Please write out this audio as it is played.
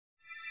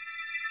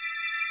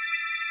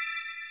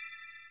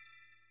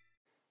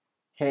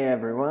Hey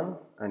everyone,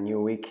 a new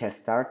week has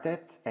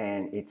started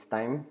and it's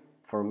time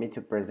for me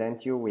to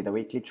present you with a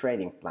weekly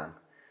trading plan.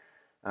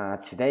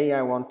 Today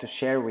I want to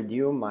share with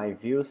you my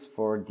views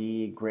for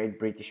the Great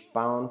British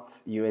Pound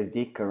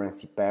USD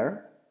currency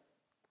pair.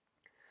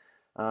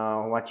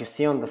 What you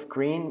see on the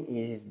screen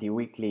is the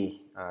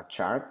weekly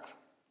chart,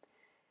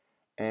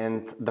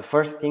 and the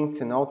first thing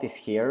to notice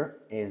here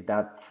is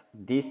that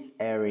this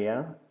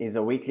area is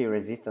a weekly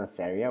resistance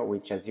area,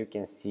 which, as you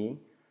can see,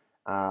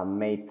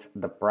 made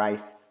the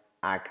price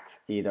act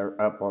either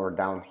up or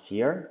down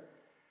here.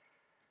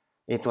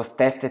 It was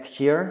tested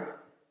here,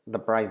 the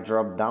price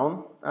dropped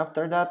down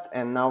after that,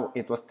 and now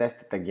it was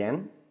tested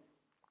again,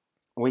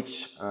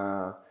 which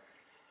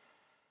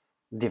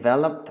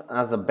developed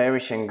as a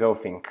bearish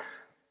engulfing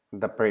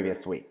the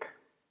previous week.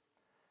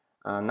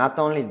 Not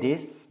only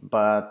this,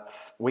 but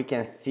we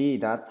can see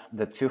that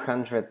the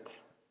 200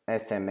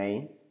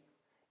 SMA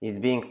is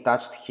being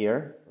touched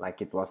here,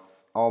 like it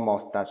was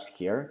almost touched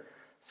here.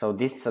 So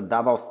this is a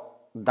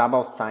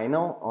double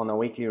signal on a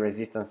weekly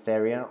resistance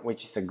area,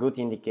 which is a good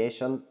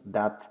indication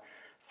that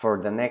for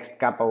the next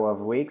couple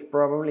of weeks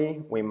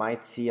probably we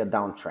might see a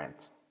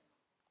downtrend.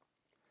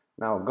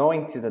 Now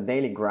going to the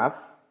daily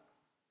graph,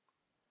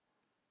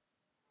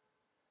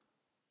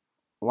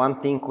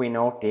 one thing we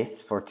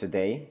notice for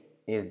today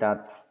is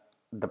that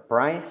the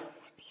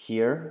price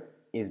here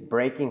is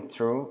breaking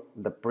through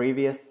the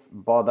previous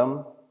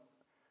bottom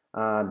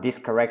this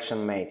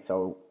correction made.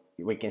 So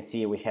we can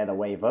see we had a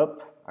wave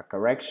up, a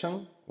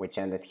correction which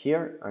ended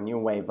here, a new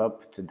wave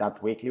up to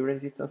that weekly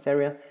resistance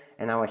area,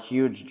 and now a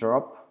huge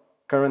drop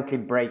currently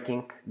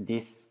breaking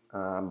this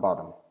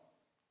bottom.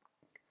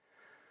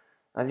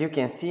 As you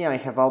can see, I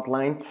have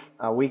outlined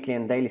a weekly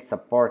and daily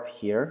support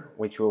here,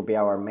 which will be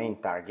our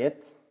main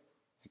target.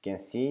 As you can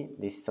see,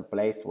 this is a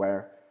place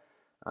where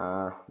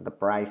the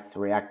price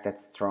reacted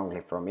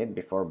strongly from it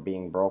before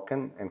being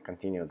broken and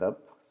continued up.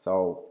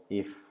 So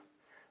if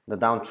the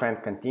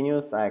downtrend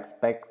continues, I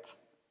expect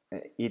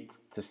it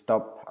to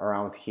stop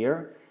around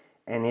here,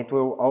 and it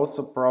will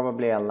also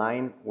probably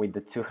align with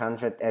the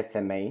 200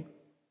 SMA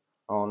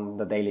on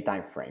the daily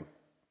time frame.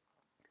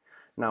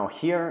 Now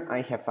here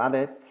I have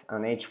added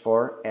an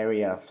H4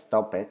 area of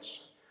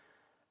stoppage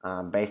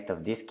based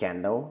on this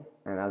candle,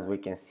 and as we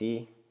can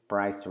see,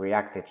 price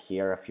reacted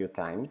here a few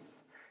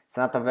times. It's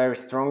not a very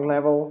strong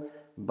level,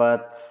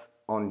 but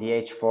on the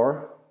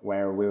H4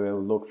 where we will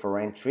look for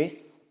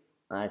entries,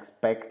 I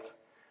expect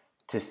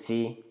to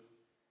see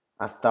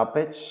a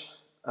stoppage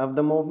of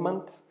the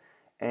movement,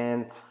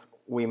 and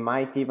we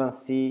might even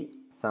see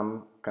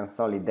some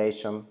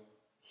consolidation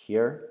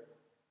here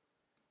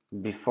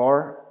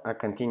before a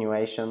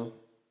continuation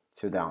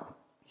to down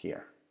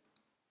here.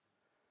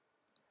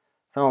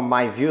 So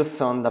my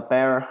views on the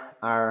pair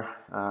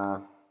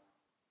are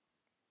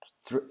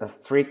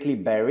strictly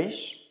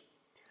bearish.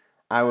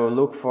 I will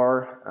look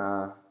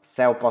for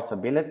sell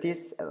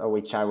possibilities,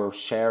 which I will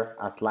share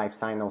as live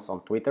signals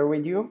on Twitter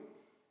with you.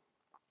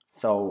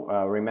 So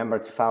remember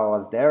to follow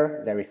us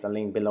there. There is a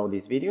link below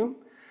this video.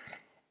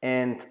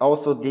 And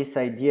also this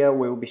idea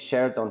will be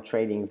shared on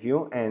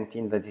TradingView, and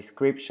in the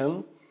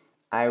description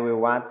I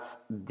will add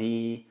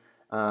the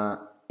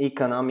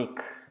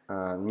economic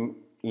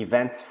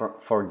events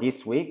for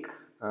this week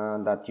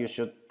that you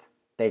should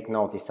take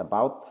notice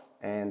about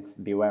and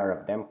beware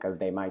of them, because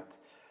they might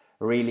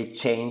really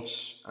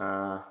change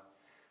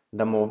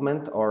the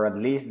movement, or at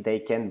least they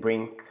can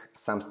bring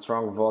some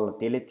strong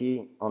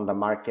volatility on the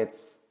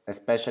markets,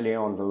 especially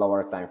on the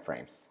lower time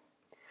frames.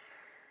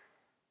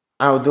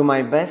 I'll do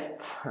my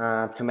best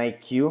to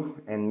make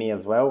you and me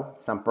as well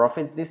some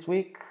profits this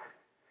week.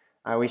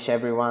 I wish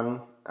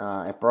everyone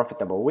a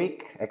profitable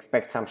week.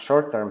 Expect some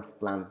short-term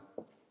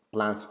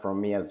plans from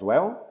me as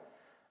well,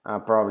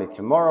 probably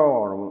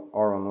tomorrow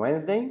or on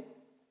Wednesday.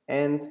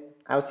 And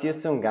I'll see you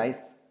soon,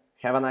 guys.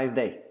 Have a nice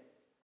day.